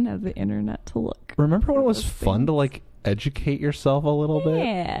 we didn't have the internet to look. Remember when it was fun to like educate yourself a little bit?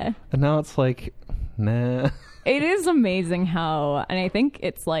 Yeah. And now it's like, nah. It is amazing how, and I think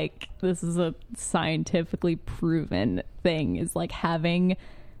it's like, this is a scientifically proven thing, is like having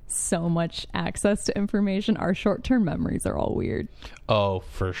so much access to information, our short-term memories are all weird. Oh,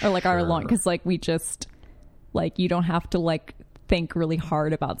 for sure. Or like our long, because like we just, like, you don't have to like think really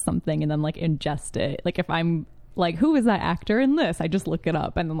hard about something and then like ingest it. Like if I'm like, who is that actor in this? I just look it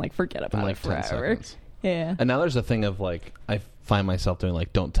up and then like forget about it forever. 10 seconds. Yeah. And now there's a thing of like, I find myself doing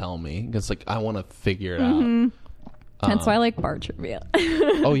like, don't tell me, because like I want to figure it out. That's why I like bar trivia.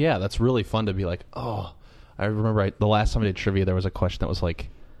 Oh yeah, that's really fun to be like, oh, I remember the last time I did trivia, there was a question that was like,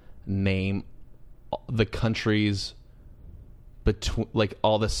 name the countries between, like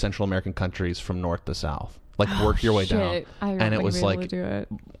all the Central American countries from north to south, like work your way down. And it was like,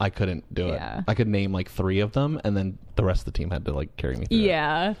 I couldn't do it. I could name like 3 of them, and then the rest of the team had to like carry me through.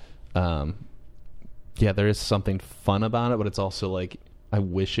 Yeah. Yeah, there is something fun about it, but it's also like, I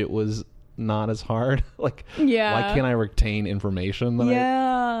wish it was not as hard. Like, why can't I retain information?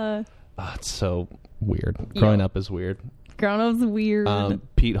 It's so weird. Growing up is weird. Growing up's weird.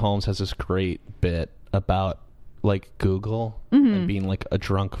 Pete Holmes has this great bit about like Google and being like a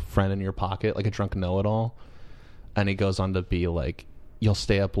drunk friend in your pocket, like a drunk know-it-all. And he goes on to be like, you'll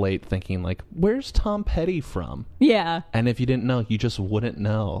stay up late thinking like, where's Tom Petty from? Yeah. And if you didn't know, you just wouldn't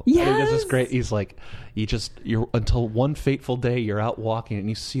know. Yeah. And he does this great, he's like, you're until one fateful day you're out walking and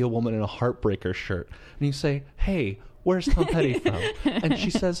you see a woman in a Heartbreaker shirt and you say, hey, where's Tom Petty from? And she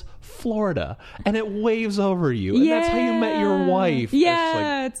says, Florida. And it waves over you. And that's how you met your wife.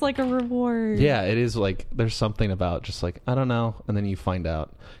 Yeah, it's like a reward. Yeah, it is like, there's something about just like, I don't know. And then you find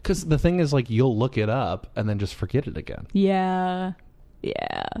out. Because the thing is like, you'll look it up and then just forget it again. Yeah.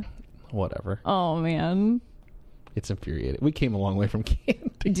 Yeah. Whatever. Oh, man. It's infuriating. We came a long way from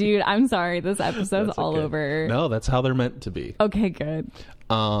candy. Dude, I'm sorry. This episode's all over. No, that's how they're meant to be. Okay, good.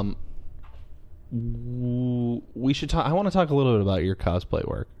 We should talk. I want to talk a little bit about your cosplay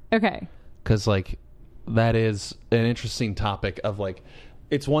work. Okay. Because like that is an interesting topic of like,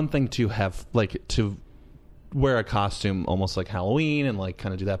 it's one thing to have like to wear a costume almost like Halloween and like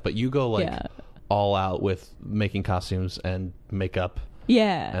kind of do that, but you go like all out with making costumes and makeup.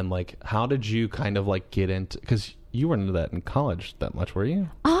 Yeah. And like, how did you kind of like get into, because you weren't into that in college that much, were you?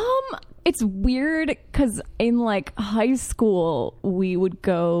 It's weird because in like high school we would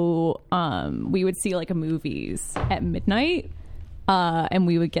go we would see like movies at midnight and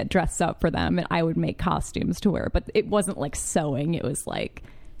we would get dressed up for them, and I would make costumes to wear, but it wasn't like sewing, it was like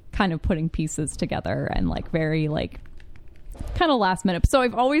kind of putting pieces together and like very like kind of last minute. So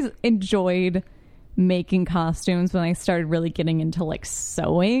I've always enjoyed making costumes. When I started really getting into like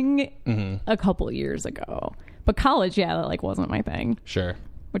sewing a couple years ago, but college, yeah, that like wasn't my thing. Sure.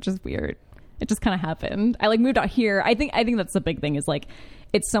 Which is weird. It just kind of happened. I like moved out here. I think that's the big thing, is like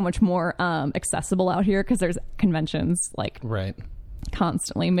it's so much more accessible out here because there's conventions like right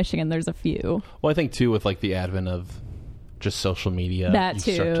constantly. Michigan, there's a few. Well, I think too with like the advent of just social media, that you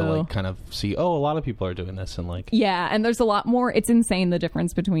too. start to like kind of see, oh, a lot of people are doing this, and like yeah, and there's a lot more. It's insane the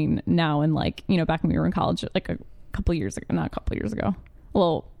difference between now and like, you know, back when we were in college, like a couple years ago, not a couple years ago, a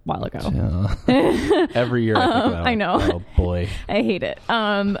little while ago. Yeah. Every year I think about, I know. oh boy, I hate it.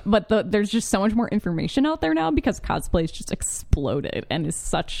 But there's just so much more information out there now because cosplay has just exploded and is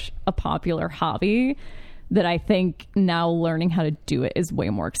such a popular hobby that I think now learning how to do it is way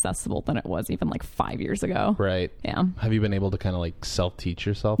more accessible than it was even like 5 years ago. right? Yeah. Have you been able to kind of like self-teach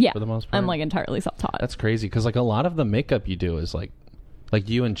yourself Yeah. for the most part? I'm like entirely self-taught. That's crazy, because like a lot of the makeup you do is like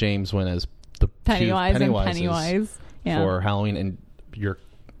you and James went as the Pennywise two and Pennywises Pennywise. Yeah. for Halloween, and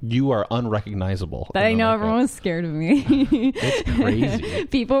you are unrecognizable. I in the know makeup. everyone was scared of me. It's crazy.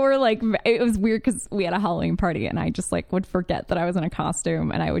 People were like, it was weird because we had a Halloween party and I just like would forget that I was in a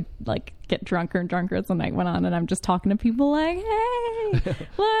costume, and I would like get drunker and drunker as the night went on, and I'm just talking to people like, hey,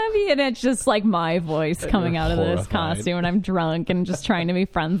 love you, and it's just like my voice coming out of this horrified. costume, and I'm drunk and just trying to be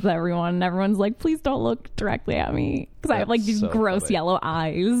friends with everyone, and everyone's like, please don't look directly at me because I have like That's these so gross funny. yellow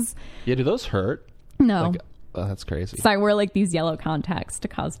eyes. Yeah, do those hurt? No. Like, oh, that's crazy. So I wear like these yellow contacts to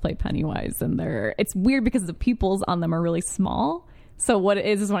cosplay Pennywise, and it's weird because the pupils on them are really small. So what it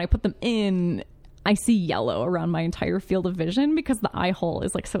is when I put them in, I see yellow around my entire field of vision because the eye hole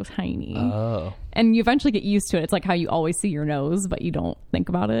is like so tiny. Oh, And you eventually get used to it. It's like how you always see your nose, but you don't think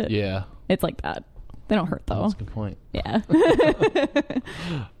about it. yeah. It's like that. They don't hurt though. That's a good point. Yeah.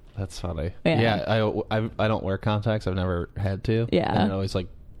 That's funny. Yeah. I don't wear contacts. I've never had to. Yeah. And it always like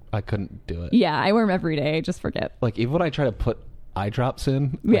I couldn't do it. Yeah, I wear them every day. I just forget. Like even when I try to put eye drops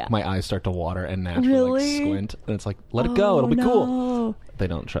in, Yeah. like my eyes start to water and naturally Really? like squint, and it's like let it go. It'll be cool. No. They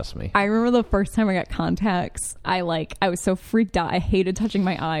don't trust me. I remember the first time I got contacts, I was so freaked out. I hated touching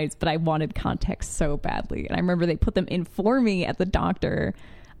my eyes, but I wanted contacts so badly. And I remember they put them in for me at the doctor.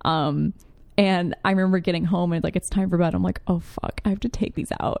 And I remember getting home and like, it's time for bed. I'm like, oh fuck, I have to take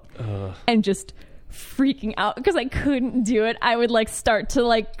these out. And just freaking out because I couldn't do it. I would like start to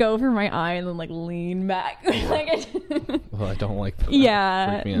like go for my eye and then like lean back. Well, I don't like that.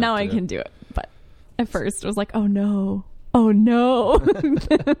 Yeah, Freak me out, now I too. can do it. But at first it was like, oh no. Oh no.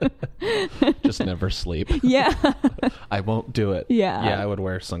 Just never sleep. Yeah. I won't do it. Yeah. Yeah, I would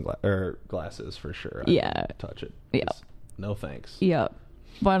wear glasses for sure. I Yeah. wouldn't touch it. Yeah. Just, no thanks. Yep.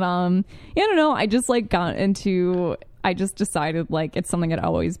 But yeah, I don't know. I just like I just decided like it's something I'd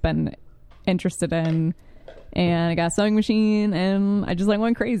always been interested in, and I got a sewing machine and I just like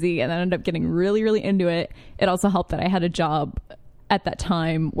went crazy, and I ended up getting really, really into it. It also helped that I had a job at that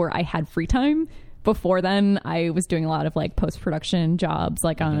time where I had free time. Before then, I was doing a lot of like post-production jobs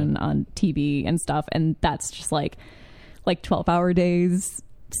like on TV and stuff, and that's just like 12-hour days,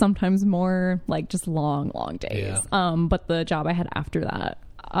 sometimes more, like just long days. Yeah. But the job I had after that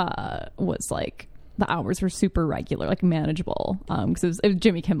was like the hours were super regular, like manageable, because it was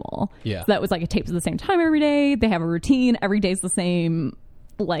Jimmy Kimmel. Yeah. So that was like it tapes at the same time every day. They have a routine. Every day's the same.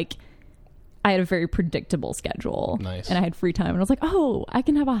 Like I had a very predictable schedule. Nice. And I had free time, and I was like, oh, I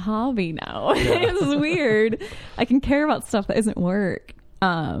can have a hobby now. This is weird. I can care about stuff that isn't work.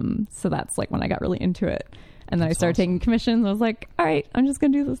 So that's like when I got really into it. And then I started taking commissions. I was like, all right, I'm just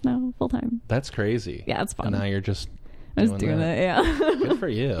going to do this now full time. That's crazy. Yeah, it's fun. And now you're just I was doing that. it. Yeah. Good for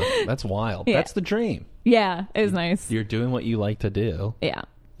you. That's wild. Yeah. That's the dream. Yeah. It was nice. You're doing what you like to do Yeah.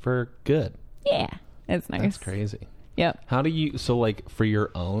 for good. Yeah. It's nice. That's crazy. Yep. How do you, so like for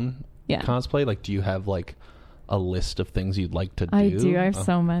your own Yeah. cosplay, like do you have like a list of things you'd like to do? I do. I have Oh,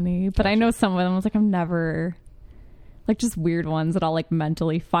 so many. But I Gotcha. know some of them, I was like, I'm never... Like just weird ones that I'll like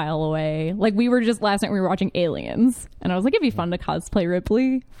mentally file away. Like we were just last night we were watching Aliens, and I was like, it'd be fun to cosplay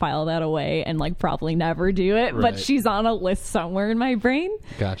Ripley, file that away, and like probably never do it. Right. But she's on a list somewhere in my brain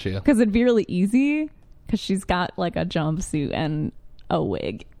Gotcha. because it'd be really easy because she's got like a jumpsuit and a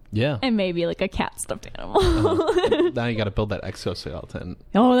wig. Yeah. And maybe like a cat stuffed animal. Now you got to build that exoskeleton.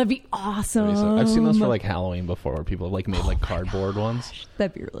 Oh, that'd be awesome. So I've seen those for like Halloween before, where people have like made like cardboard ones.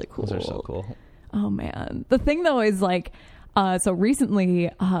 That'd be really cool. Those are so cool. Oh man. The thing though is like, so recently,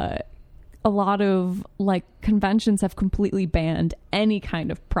 a lot of like conventions have completely banned any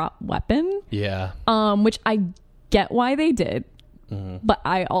kind of prop weapon. Yeah. Which I get why they did, but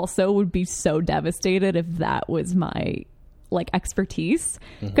I also would be so devastated if that was my like expertise,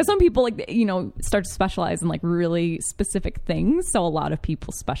 because some people like, you know, start to specialize in like really specific things. So a lot of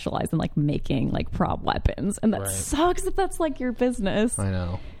people specialize in like making like prop weapons, and that sucks if that's like your business. I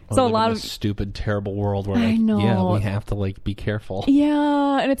know. So a lot of stupid, terrible world where I like, know. yeah, we have to like be careful.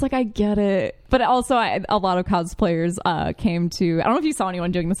 Yeah, and it's like I get it, but also a lot of cosplayers came to. I don't know if you saw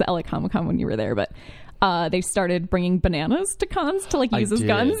anyone doing this at LA Comic-Con when you were there, but they started bringing bananas to cons to like use as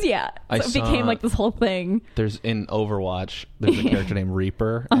guns. Yeah, so it became like this whole thing. There's in Overwatch, there's a character named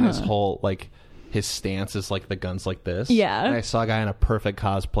Reaper, and his whole like his stance is like the guns like this. Yeah. And I saw a guy in a perfect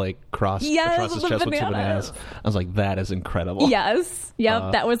cosplay across his chest with two bananas. I was like, that is incredible. Yes.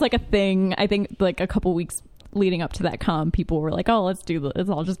 Yep. That was like a thing. I think like a couple weeks leading up to that con, people were like, oh, let's do this.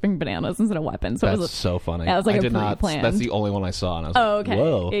 I'll just bring bananas instead of weapons. So that's so funny. That was like I a did not. pre-planned. That's the only one I saw, and I was like, okay.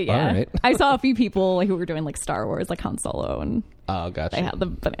 Whoa. Yeah. All right. I saw a few people like, who were doing like Star Wars, like Han Solo, and gotcha. they had the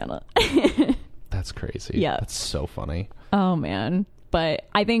banana. That's crazy. Yeah. That's so funny. Oh man. But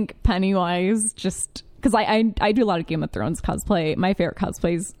I think Pennywise, just because I do a lot of Game of Thrones cosplay. My favorite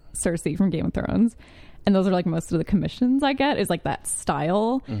cosplay is Cersei from Game of Thrones, and those are like most of the commissions I get is like that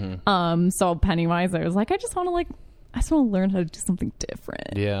style. So Pennywise, I was like, I just want to learn how to do something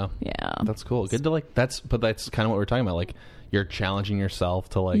different. Yeah. That's cool. Good to like. That's kind of what we're talking about. Like, you're challenging yourself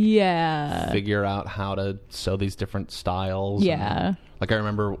to like figure out how to sew these different styles. Yeah. Like, I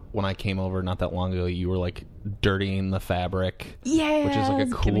remember when I came over not that long ago, you were like dirtying the fabric. Yeah, which is like a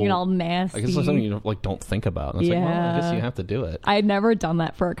cool, getting it all nasty. I guess it's something you like don't think about. And it's like, well, I guess you have to do it. I had never done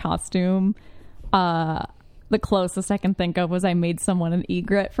that for a costume. The closest I can think of was I made someone an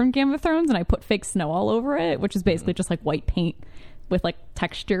egret from Game of Thrones, and I put fake snow all over it, which is basically just like white paint with like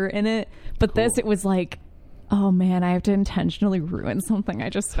texture in it. But this, it was like, oh man, I have to intentionally ruin something I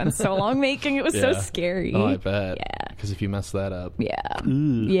just spent so long making. It was so scary. Oh, I bet. Yeah. Because if you mess that up. Yeah.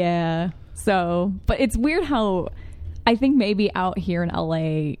 Yeah. So, but it's weird how I think maybe out here in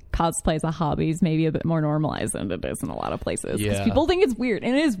LA, cosplay as a hobby is maybe a bit more normalized than it is in a lot of places. Because people think it's weird,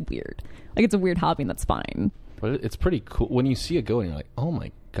 and it is weird. Like, it's a weird hobby, and that's fine. But it's pretty cool. When you see it go, and you're like, oh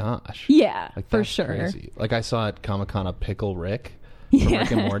my gosh. Yeah, like, for sure. Crazy. Like, I saw at Comic-Con a Pickle Rick from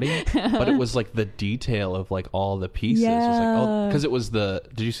Rick and Morty, but it was like the detail of like all the pieces. Yeah. It was like, oh, because it was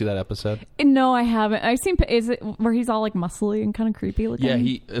did you see that episode? No, I haven't. I've seen, is it where he's all like muscly and kind of creepy looking? Yeah,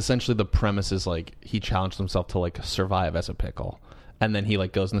 he essentially, the premise is like he challenged himself to like survive as a pickle. And then he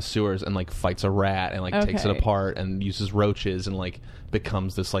like goes in the sewers and like fights a rat and like takes it apart and uses roaches and like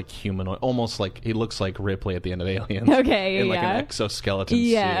becomes this like humanoid, almost like he looks like Ripley at the end of Aliens. Okay, in like an exoskeleton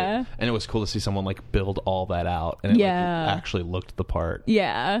suit. And it was cool to see someone like build all that out, and it like, actually looked the part.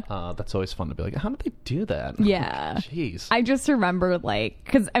 Yeah, that's always fun to be like, how did they do that? Yeah, jeez. I just remember like,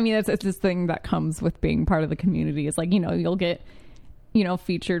 because I mean it's this thing that comes with being part of the community. It's like, you know, you'll get, you know,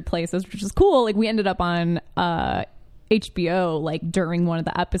 featured places, which is cool. Like, we ended up on HBO, like during one of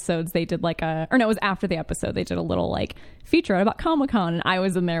the episodes they did like it was after the episode they did a little like feature about Comic-Con, and I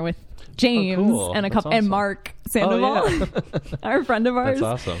was in there with James and a couple and Mark Sandoval, our friend of ours.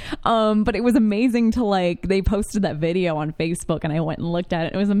 That's awesome. But it was amazing to like, they posted that video on Facebook and I went and looked at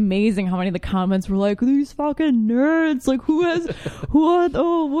it. It was amazing how many of the comments were like, these fucking nerds, like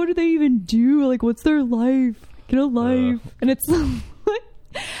what do they even do, like what's their life, get a life. And it's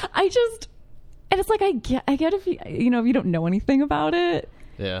and it's like, I get if you know, if you don't know anything about it.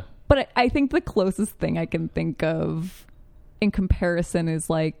 Yeah. But I think the closest thing I can think of in comparison is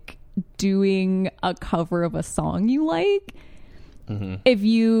like doing a cover of a song you like. If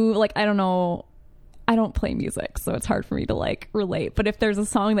you like, I don't know, I don't play music, so it's hard for me to like relate. But if there's a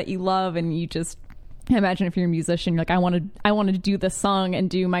song that you love and you just imagine, if you're a musician, you're like, I want to do this song and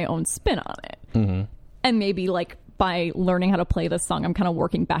do my own spin on it. And maybe like, by learning how to play this song, I'm kind of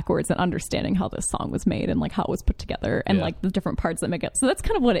working backwards and understanding how this song was made and like how it was put together and like the different parts that make it. So that's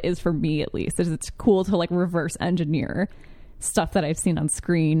kind of what it is for me, at least. Is it's cool to like reverse engineer stuff that I've seen on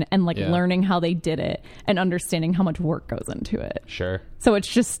screen and like learning how they did it and understanding how much work goes into it. Sure. So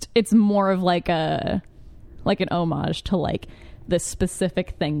it's more of like an homage to like this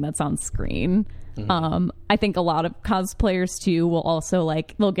specific thing that's on screen. I think a lot of cosplayers too will also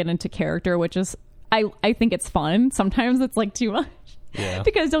like, they'll get into character, which is, I think it's fun. Sometimes it's like too much. Yeah.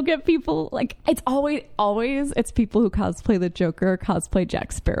 Because you'll get people like, it's always it's people who cosplay the Joker or cosplay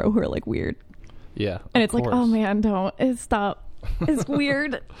Jack Sparrow who are like weird. Yeah. And it's like, oh man, don't. Stop. It's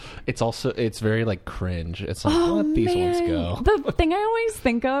weird. It's very like cringe. It's like, let these ones go. The thing I always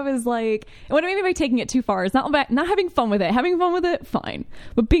think of is like, what I mean by taking it too far is not having fun with it. Having fun with it, fine.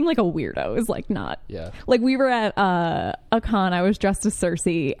 But being like a weirdo is like not. Yeah. Like we were at a con, I was dressed as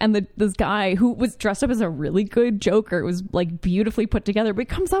Cersei, and this guy who was dressed up as a really good Joker, it was like beautifully put together, but he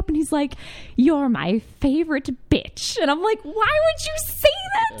comes up and he's like, "You're my favorite bitch." And I'm like, why would you say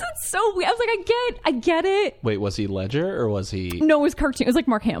that? That's so weird. I was like, I get it. Wait, was he Ledger or was he? No, it was cartoon. It was like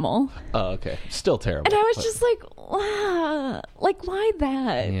Mark Hamill. Oh, okay. Still terrible. And I was just like, why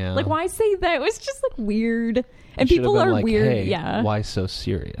that? Yeah. Like, why say that? It was just like weird. And You people should've been are like, weird. Hey, yeah. why so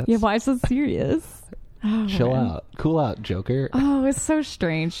serious? Yeah, why so serious? Oh, Chill man. out. Cool out, Joker. Oh, it's so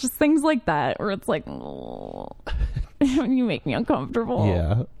strange. Just things like that where it's like, oh, you make me uncomfortable.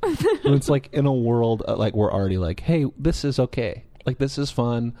 Yeah. It's like in a world like we're already like, hey, this is okay. Like this is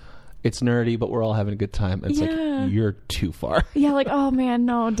fun. It's nerdy, but we're all having a good time. It's like, you're too far. Yeah, like, oh man,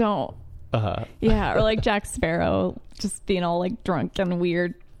 no, don't. Uh-huh. Yeah, or like Jack Sparrow just being all like drunk and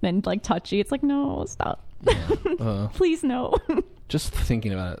weird and like touchy. It's like, no, stop. Please, no. Just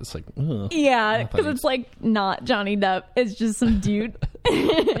thinking about it, it's like, ugh. Yeah, because it's like not Johnny Depp. It's just some dude.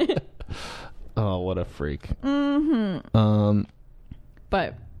 Oh, what a freak. Mm-hmm.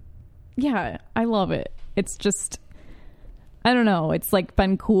 But yeah, I love it. It's just, I don't know. It's like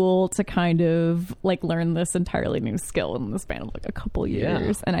been cool to kind of like learn this entirely new skill in the span of like a couple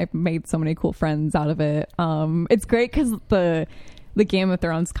years. Yeah. And I've made so many cool friends out of it. It's great because the Game of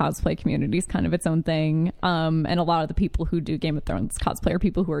Thrones cosplay community is kind of its own thing. And a lot of the people who do Game of Thrones cosplay are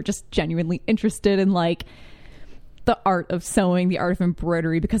people who are just genuinely interested in like the art of sewing, the art of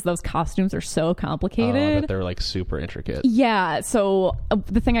embroidery, because those costumes are so complicated. That they're like super intricate. Yeah. So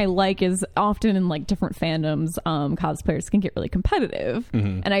the thing I like is often in like different fandoms, cosplayers can get really competitive.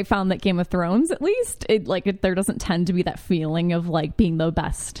 And I found that Game of Thrones, at least, there doesn't tend to be that feeling of like being the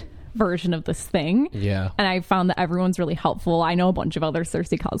best version of this thing. Yeah. And I found that everyone's really helpful. I know a bunch of other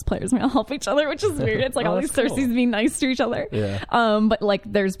Cersei cosplayers. We all help each other, which is weird. It's like all these Cerseis being nice to each other. Yeah. But like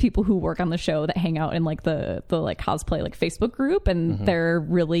there's people who work on the show that hang out in like the like cosplay like Facebook group, and they're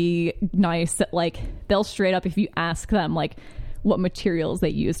really nice at like they'll straight up, if you ask them like what materials they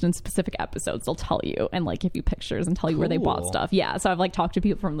used in specific episodes, they'll tell you and like give you pictures and tell you where they bought stuff. Yeah, so I've like talked to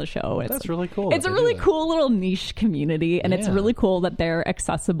people from the show. That's really cool. It's a really cool little niche community, and it's really cool that they're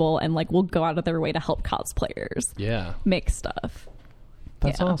accessible and like will go out of their way to help cosplayers make stuff.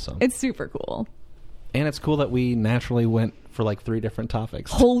 That's awesome. It's super cool. And it's cool that we naturally went for like 3 different topics.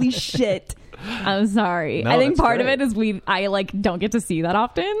 Holy shit. I'm sorry. No, I think part great. of it is I like don't get to see that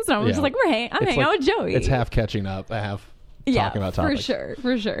often, so I'm just like I'm hanging out with Joey. It's half catching up, half talking about topics.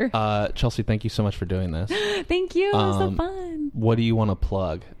 For sure. Chelsea, thank you so much for doing this. Thank you. It was so fun. What do you want to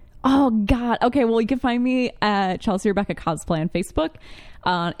plug? Oh God. Okay. Well, you can find me at Chelsea Rebecca Cosplay on Facebook.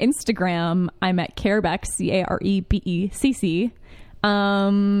 On Instagram, I'm at Carebecc, CareBecc.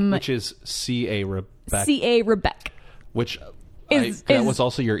 Which is C.A. Rebecca. C.A. Rebecca. Which that was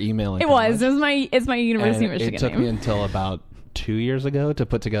also your email. It was. It's my University of Michigan It took name. me until about 2 years ago to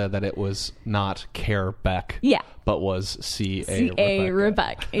put together that it was not Carebecc. Yeah. But was C.A.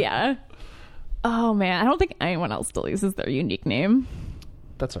 Rebecca. Yeah. Oh man, I don't think anyone else still uses their unique name.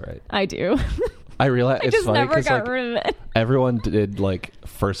 That's all right. I do. I realize I it's just funny never got like, rid of it. everyone did like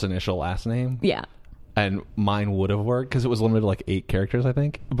first initial last name. Yeah. And mine would have worked because it was limited to like 8 characters, I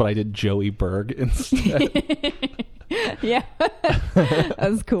think. But I did Joey Berg instead. Yeah.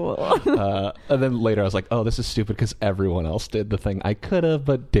 That's cool. And then later I was like, oh, this is stupid because everyone else did the thing I could have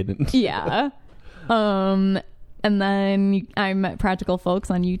but didn't. Yeah. And then I'm at Practical Folks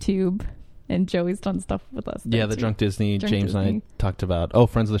on YouTube. And Joey's done stuff with us. Yeah, the Drunk Disney. James and I talked about,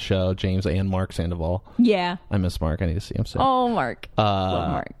 friends of the show, James and Mark Sandoval. Yeah. I miss Mark. I need to see him soon. Oh, Mark.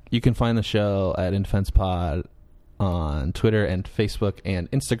 Love Mark. You can find the show at InDefensePod on Twitter and Facebook and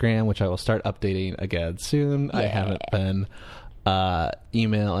Instagram, which I will start updating again soon. Yeah. I haven't been.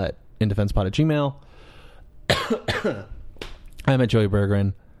 Email at indefensepod@gmail. I'm at Joey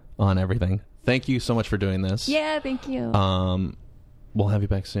Berggren on everything. Thank you so much for doing this. Yeah, thank you. We'll have you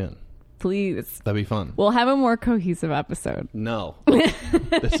back soon. Please. That'd be fun. We'll have a more cohesive episode. No.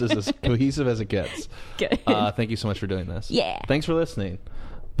 This is as cohesive as it gets. Good. Thank you so much for doing this. Yeah. Thanks for listening.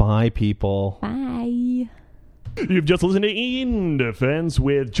 Bye, people. Bye. You've just listened to In Defense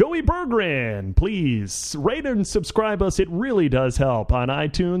with Joey Berggren. Please rate and subscribe us. It really does help on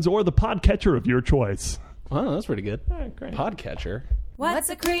iTunes or the podcatcher of your choice. Oh, that's pretty good. Great. Podcatcher. What's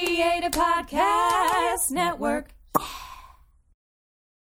a Creative Podcast Network?